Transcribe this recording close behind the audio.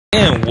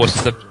And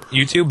what's up,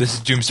 YouTube? This is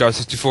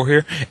Doomstar64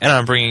 here, and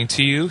I'm bringing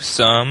to you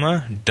some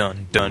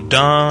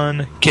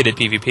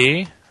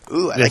KitPVP.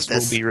 Ooh, I like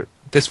this.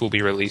 This will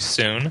be released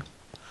soon,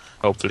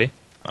 hopefully.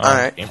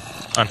 Alright.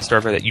 On a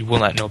server that you will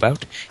not know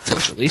about until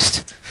it's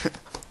released.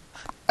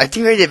 I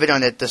think we did a video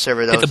on the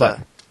server though. Hit the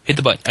button. Hit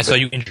the button. I saw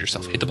you injure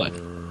yourself. Hit the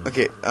button.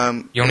 Okay,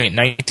 You only get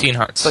 19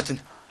 hearts. Button.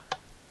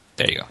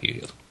 There you go. You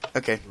healed.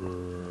 Okay.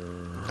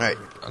 Alright.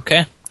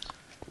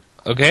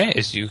 Okay,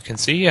 as you can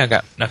see, I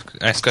got a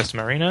nice custom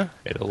arena.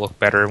 It'll look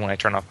better when I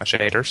turn off my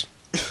shaders.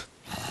 There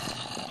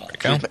we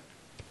go.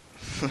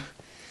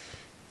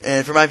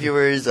 And for my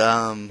viewers,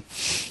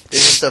 there's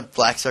just a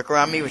black circle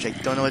around me, which I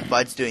don't know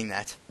why it's doing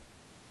that.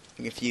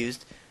 I'm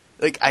confused.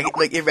 Like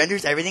it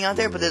renders everything out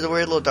there, but there's a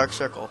weird little dark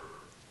circle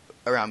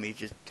around me,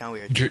 just kind of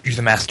weird. You're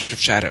the master of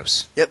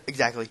shadows. Yep,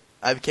 exactly.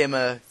 I became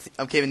a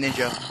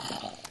ninja.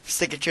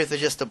 Stick of truth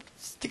is just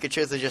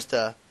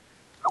a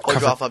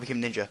hold you off. I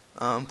became ninja.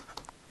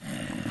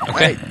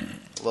 Okay. Right.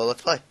 Well,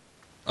 let's play.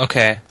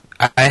 Okay.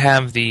 I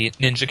have the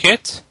ninja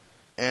kit.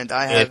 And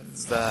I have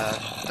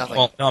nothing.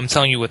 Well, no, I'm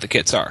telling you what the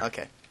kits are.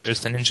 Okay.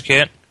 There's the ninja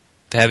kit,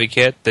 the heavy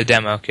kit, the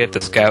demo kit, the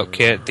scout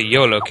kit, the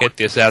YOLO kit,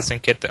 the assassin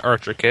kit, the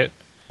archer kit.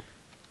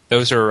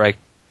 Those are like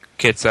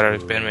kits that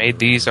have been made.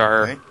 These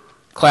are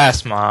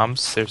class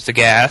mobs. There's the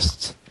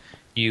ghast.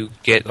 You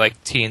get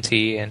like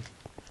TNT and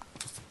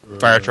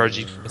fire charge.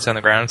 It's on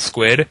the ground.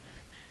 Squid.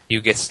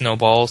 You get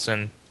snowballs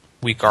and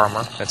weak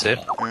armor. That's it.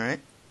 Alright.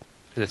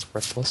 Because it's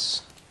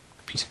worthless.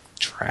 Piece of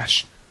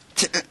trash.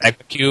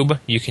 Magma cube.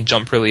 You can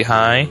jump really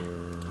high.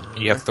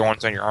 You have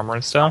thorns on your armor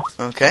and stuff.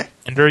 Okay.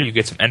 Ender. You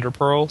get some ender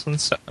pearls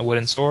and a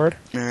wooden sword.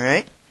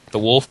 Alright. The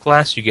wolf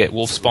class. You get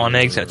wolf spawn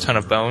eggs and a ton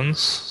of bones.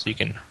 So you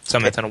can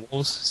summon a ton of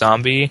wolves.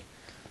 Zombie.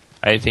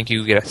 I think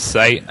you get a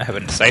scythe. I have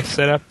a scythe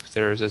set up.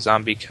 There's a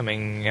zombie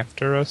coming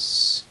after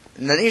us.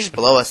 Nothing is just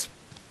below us.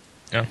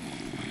 No.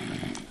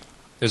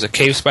 There's a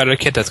cave spider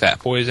kit that's got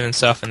poison and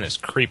stuff, and there's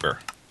creeper.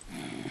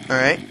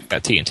 Alright.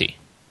 Got TNT.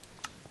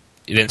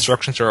 The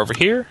instructions are over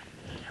here.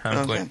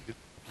 I'm going to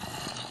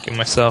give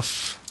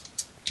myself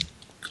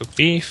cooked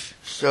beef.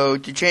 So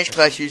to change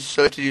class, you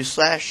to do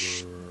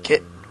slash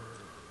kit.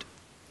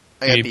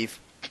 I got beef.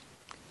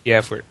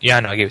 Yeah, I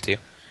know. I gave it to you.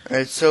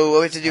 Alright. So what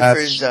we have to do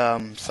first?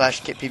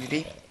 Slash kit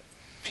PvP.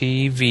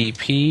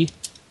 PvP.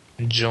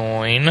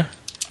 Join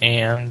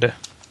and.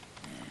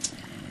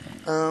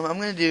 I'm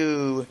gonna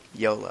do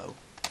YOLO.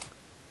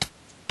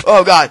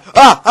 Oh God!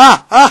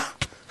 Ah!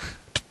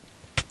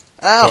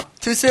 Ow!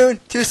 Too soon!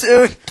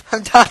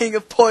 I'm dying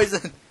of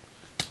poison.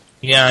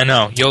 Yeah, I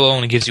know. YOLO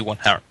only gives you one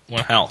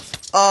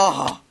health.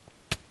 Oh!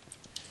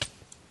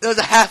 That was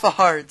a half a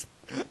heart.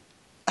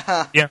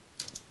 Yeah.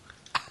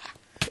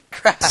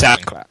 Crap.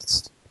 Second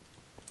class.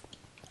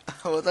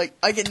 Well, like,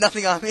 I get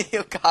nothing on me.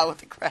 Oh God, what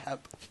the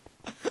crap.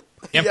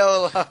 Yep.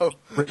 YOLO.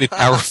 Really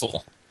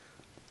powerful.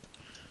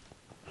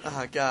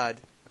 Oh God.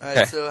 Alright,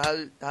 Okay. so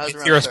how's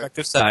Pick your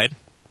respective side.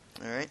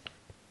 Alright.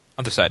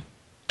 Other side.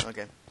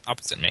 Okay.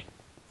 Opposite me.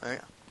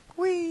 Alright.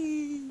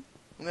 Whee!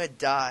 I'm gonna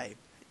die.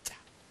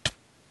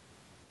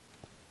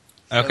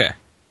 Okay.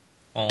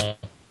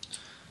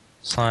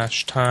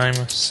 Slash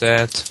time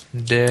set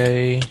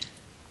day.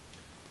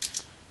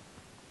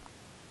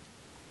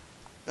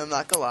 I'm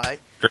not gonna lie.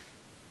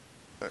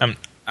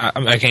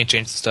 I can't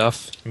change the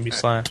stuff. Maybe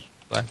slash.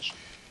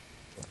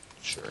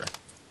 Sure.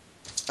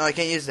 Oh, I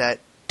can't use that.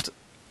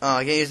 Oh,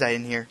 I can't use that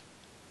in here.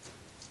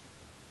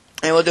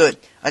 And we'll do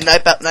it.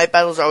 Night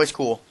battles are always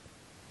cool.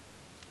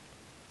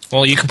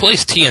 Well, you can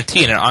place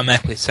TNT and it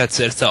automatically sets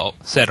it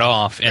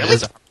off and it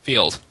is a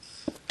field.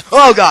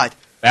 Oh God!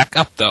 Back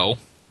up though.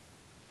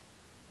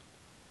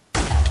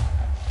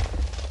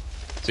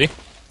 See?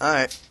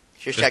 Alright.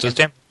 Just does checking.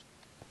 damage.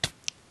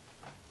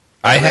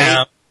 I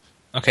have.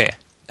 Okay.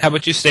 How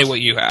about you say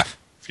what you have?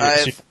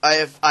 I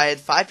had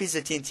 5 pieces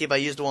of TNT, but I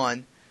used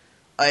 1.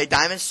 A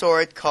diamond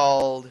sword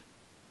called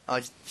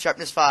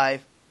sharpness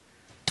 5.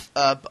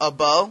 A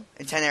bow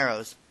and 10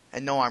 arrows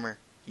and no armor.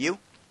 You?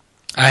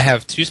 I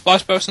have 2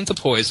 splash potions of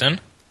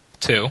poison,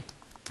 2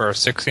 for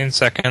 16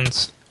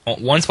 seconds.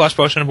 1 splash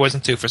potion of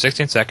poison 2 for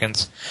 16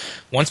 seconds.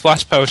 1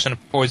 splash potion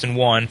of poison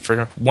 1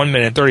 for 1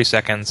 minute and 30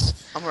 seconds.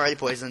 I'm already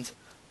poisoned.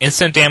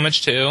 Instant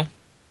damage 2,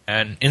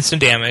 and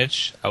instant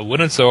damage, a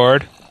wooden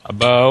sword, a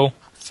bow,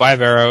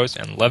 5 arrows,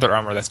 and leather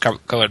armor that's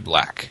colored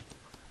black.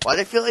 Why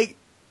do I feel like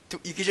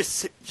you could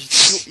just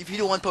if you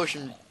do 1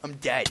 potion, I'm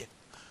dead.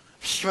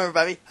 Just remember,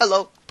 baby.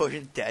 Hello,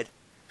 potion dead.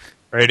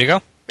 Ready to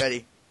go?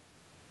 Ready.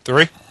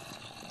 3,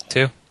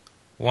 2,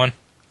 1.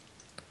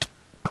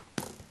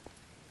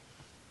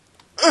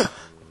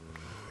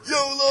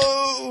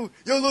 YOLO!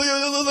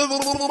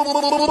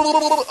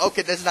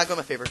 Okay, this is not going in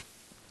my favor.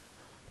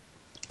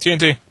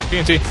 TNT.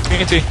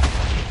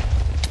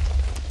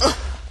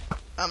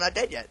 I'm not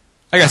dead yet.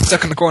 I got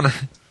stuck in the corner.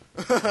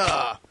 Do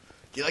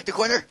you like the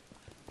corner?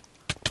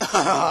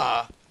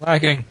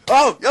 Lagging.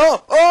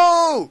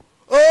 Oh!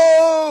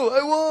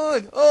 I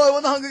won! Oh, I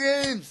won the Hunger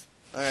Games!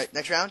 Alright,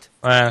 next round.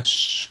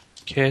 Slash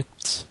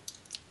kit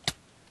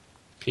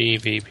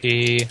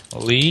PvP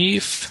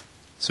leave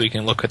so we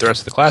can look at the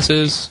rest of the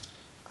classes.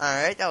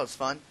 Alright, that was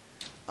fun.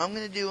 I'm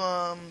gonna do,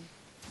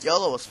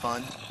 YOLO was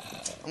fun.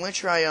 I'm gonna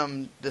try,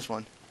 this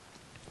one.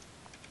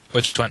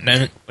 Which one?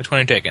 Which one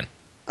are you taking?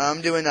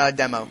 I'm doing,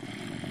 demo.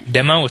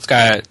 Demo. It's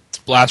got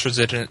blast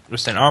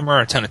resistant armor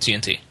and a ton of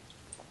TNT.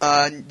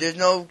 There's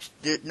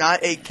not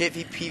a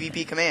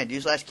KitPVP command.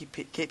 Use /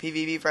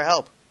 KitPVP for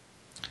help.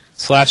 /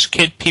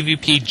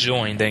 KitPVP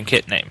join, then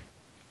kit name.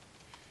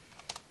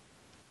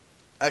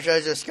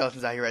 Actually, there's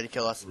skeletons out here ready to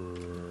kill us.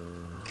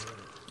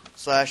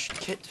 /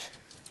 kit.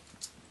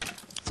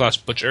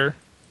 / butcher.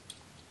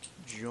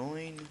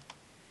 Join.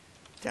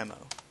 Demo.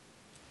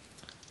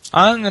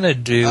 I'm gonna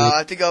do.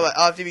 I'll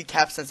have to be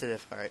cap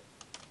sensitive. Alright.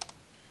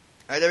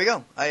 Alright, there we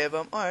go. I have,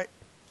 alright.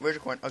 Where's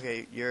your corn?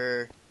 Okay,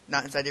 you're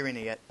not inside the arena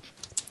yet.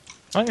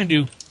 I'm gonna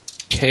do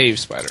cave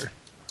spider.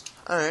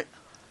 Alright.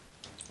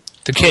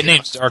 The kit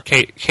names are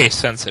case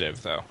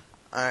sensitive, though.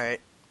 Alright.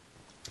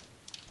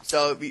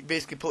 So, we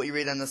basically put what you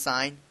read on the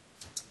sign.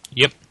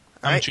 Yep.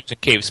 I'm Alright. choosing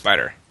cave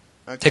spider.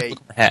 Okay. Take a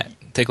look at my head.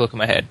 Take a look at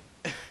my head.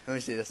 Let me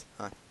see this.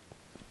 Hold on.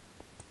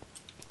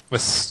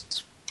 With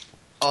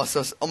Oh,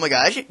 oh my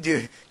god,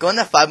 dude, go on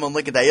that 5 mode and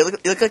look at that. You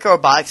look like a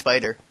robotic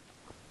spider.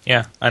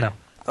 yeah, I know.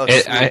 Oh,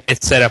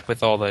 It's set up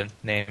with all the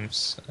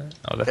names,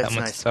 all the That's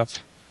helmet nice. stuff.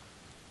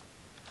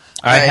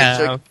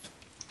 Alright,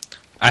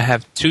 I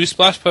have 2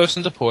 splash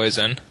potions of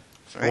poison,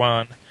 Alright.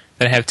 1.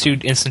 Then I have 2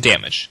 instant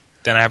damage.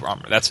 Then I have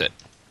armor. That's it.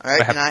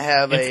 Alright, and I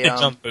have infinite a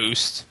jump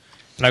boost,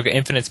 and I've got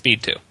infinite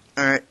speed too.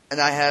 Alright, and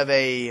I have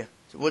a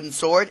wooden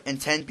sword and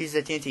 10 pieces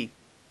of TNT.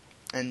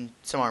 And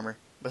some armor,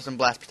 with some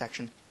blast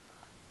protection.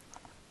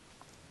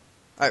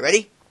 Alright,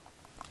 ready?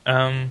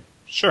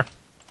 Sure.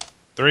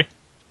 3.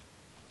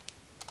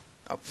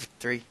 Oh,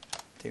 3,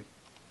 2,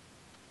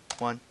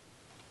 1,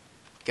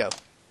 go.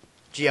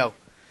 Geo.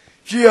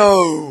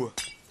 Geo!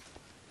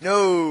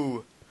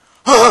 No!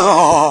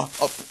 Oh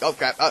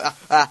crap. Oh,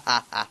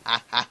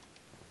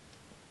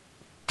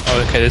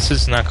 okay, this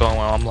is not going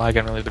well. I'm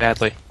lagging really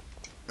badly.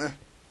 No,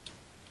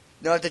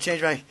 I have to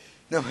change my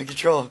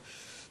control.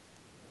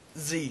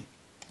 Z.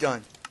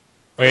 Done.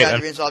 Wait, Yeah,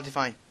 the reinstall will be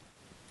fine.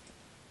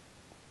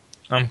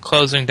 I'm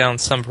closing down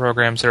some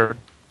programs that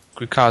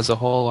could cause a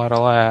whole lot of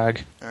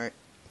lag. Alright.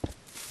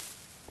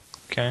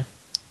 Okay.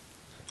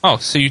 Oh,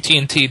 so you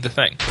TNT'd the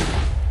thing.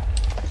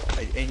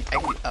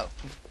 Oh.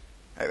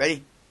 Alright,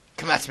 ready?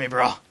 Come at me,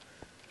 bro.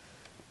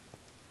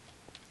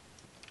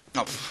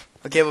 Oh,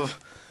 okay, well,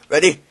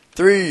 ready?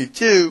 3,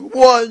 2,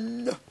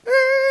 1.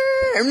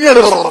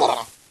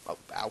 Oh,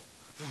 ow.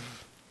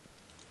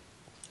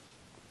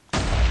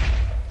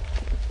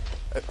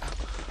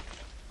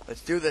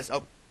 Let's do this.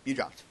 Oh, you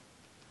dropped.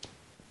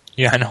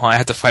 Yeah, I know. I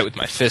have to fight with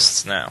my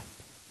fists now.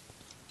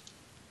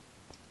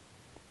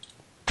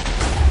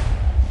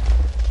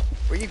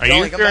 Where are you Are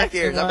going? you Come back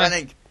here. experiencing Stop lag?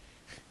 running.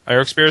 Are you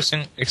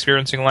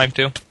experiencing lag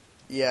too?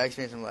 Yeah, I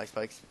experienced some lag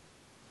spikes.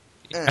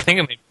 I think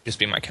it may just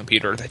be my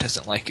computer that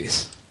doesn't like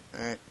it.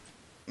 Alright.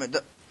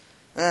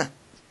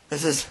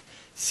 This is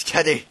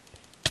sketchy.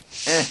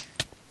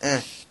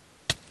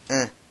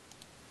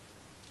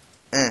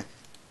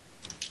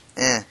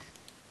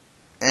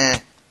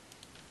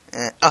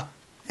 Oh,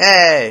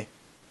 hey!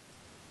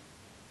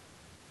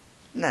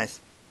 Nice.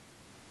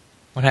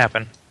 What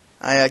happened?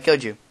 I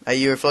killed you.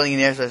 You were floating in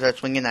the air, so I started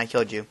swinging and I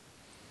killed you.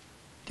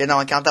 Did not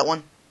want to count that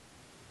one?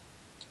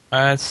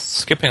 It's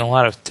skipping a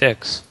lot of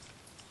ticks.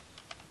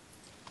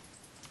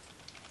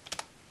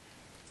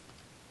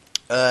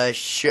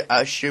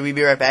 Should we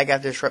be right back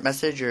after this short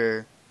message,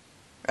 or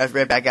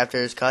right back after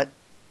this cut?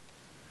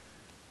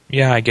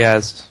 Yeah, I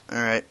guess.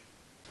 Alright.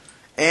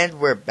 And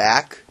we're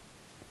back.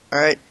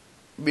 Alright.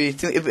 I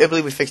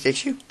believe we fixed the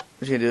issue.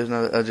 What I'm going to do is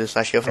I'll do a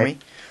slash heal for me.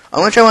 I'm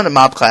going to try one of the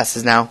mob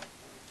classes now.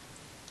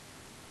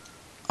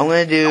 I'm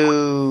going to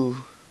do...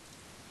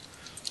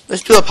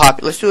 Let's do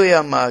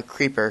a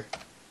creeper.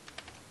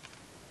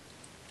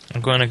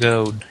 I'm going to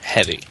go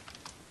heavy.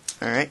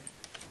 Alright.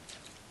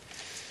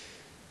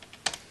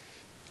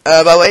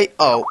 By the way,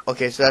 oh,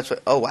 okay, so that's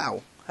what, oh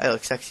wow, I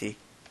look sexy.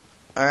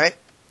 Alright,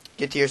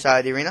 get to your side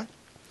of the arena.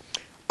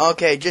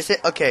 Okay, just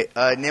hit, okay,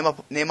 name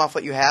off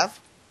what you have.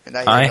 And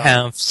I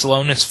have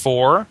slowness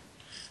 4,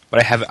 but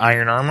I have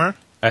iron armor,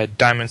 a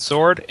diamond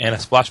sword, and a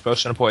splash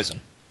potion of poison.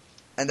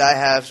 And I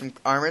have some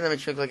armor that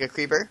makes me look like a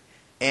creeper,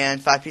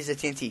 and 5 pieces of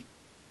TNT.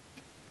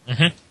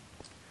 Mm-hmm.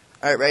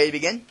 Alright, ready to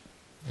begin?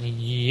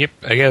 Yep,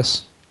 I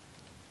guess.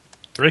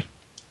 3.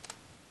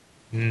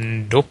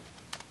 Nope.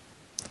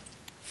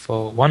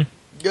 4, 1.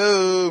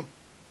 Go!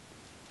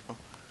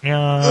 Yeah,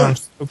 I'm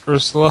super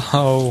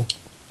slow.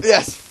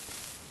 Yes!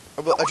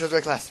 I chose the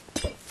right class.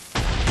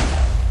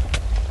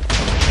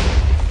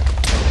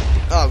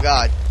 Oh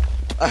god.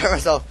 I hurt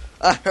myself.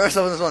 In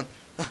this one.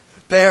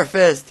 Bare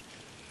fist.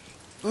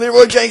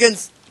 Leroy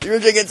Jenkins!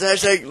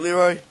 Hashtag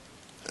Leroy.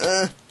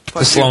 The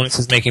slowness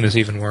is making this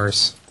even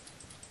worse.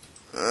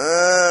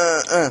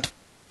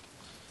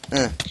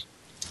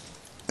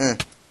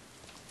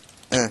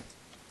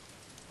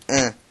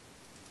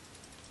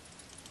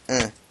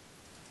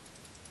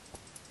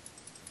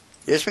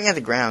 You're swinging at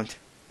the ground.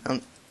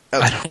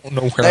 Oh. I don't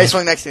know where Now you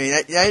swung next to me.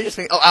 Now you just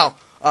swing. Oh, ow.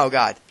 Oh,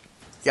 God.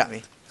 You got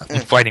me.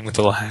 I'm fighting with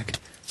the lag.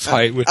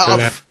 Fight with the oh.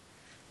 lag.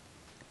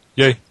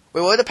 Yay.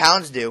 Wait, what do the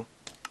pounds do?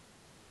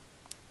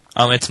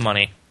 It's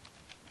money.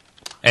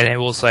 And it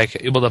was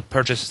like able to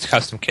purchase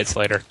custom kits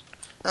later.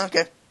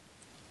 Okay.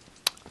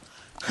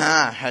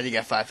 Huh, how do you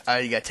get 5? How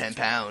do you get 10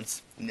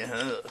 pounds?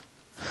 No.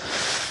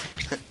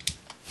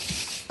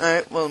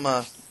 Alright, well,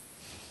 I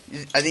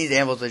think these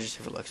animals are just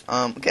here for looks.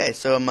 Okay,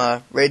 so I'm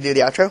ready to do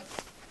the outro.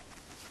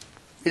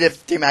 We did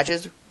 3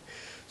 matches.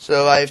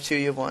 So I have 2,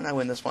 you have 1. I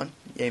win this one.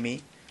 Yay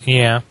me.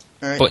 Yeah.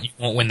 All right. But you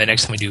won't win the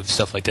next time we do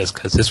stuff like this,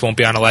 because this won't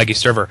be on a laggy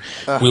server.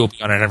 We will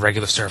be on a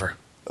regular server.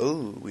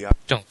 Oh, we are.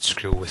 Don't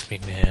screw with me,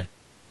 man.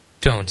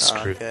 Don't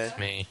screw with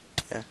me.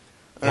 Yeah.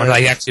 When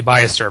I actually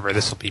buy a server,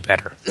 this will be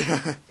better.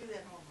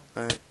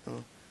 Alright.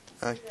 Oh,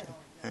 okay.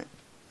 Alright.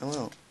 I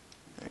will.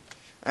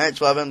 Alright,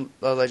 so I've been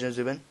Legend of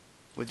Zubin.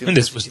 And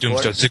this was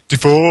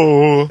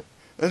Doomstar64.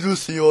 And we'll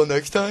see you all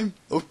next time.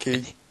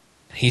 Okay.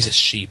 He's a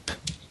sheep.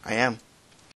 I am.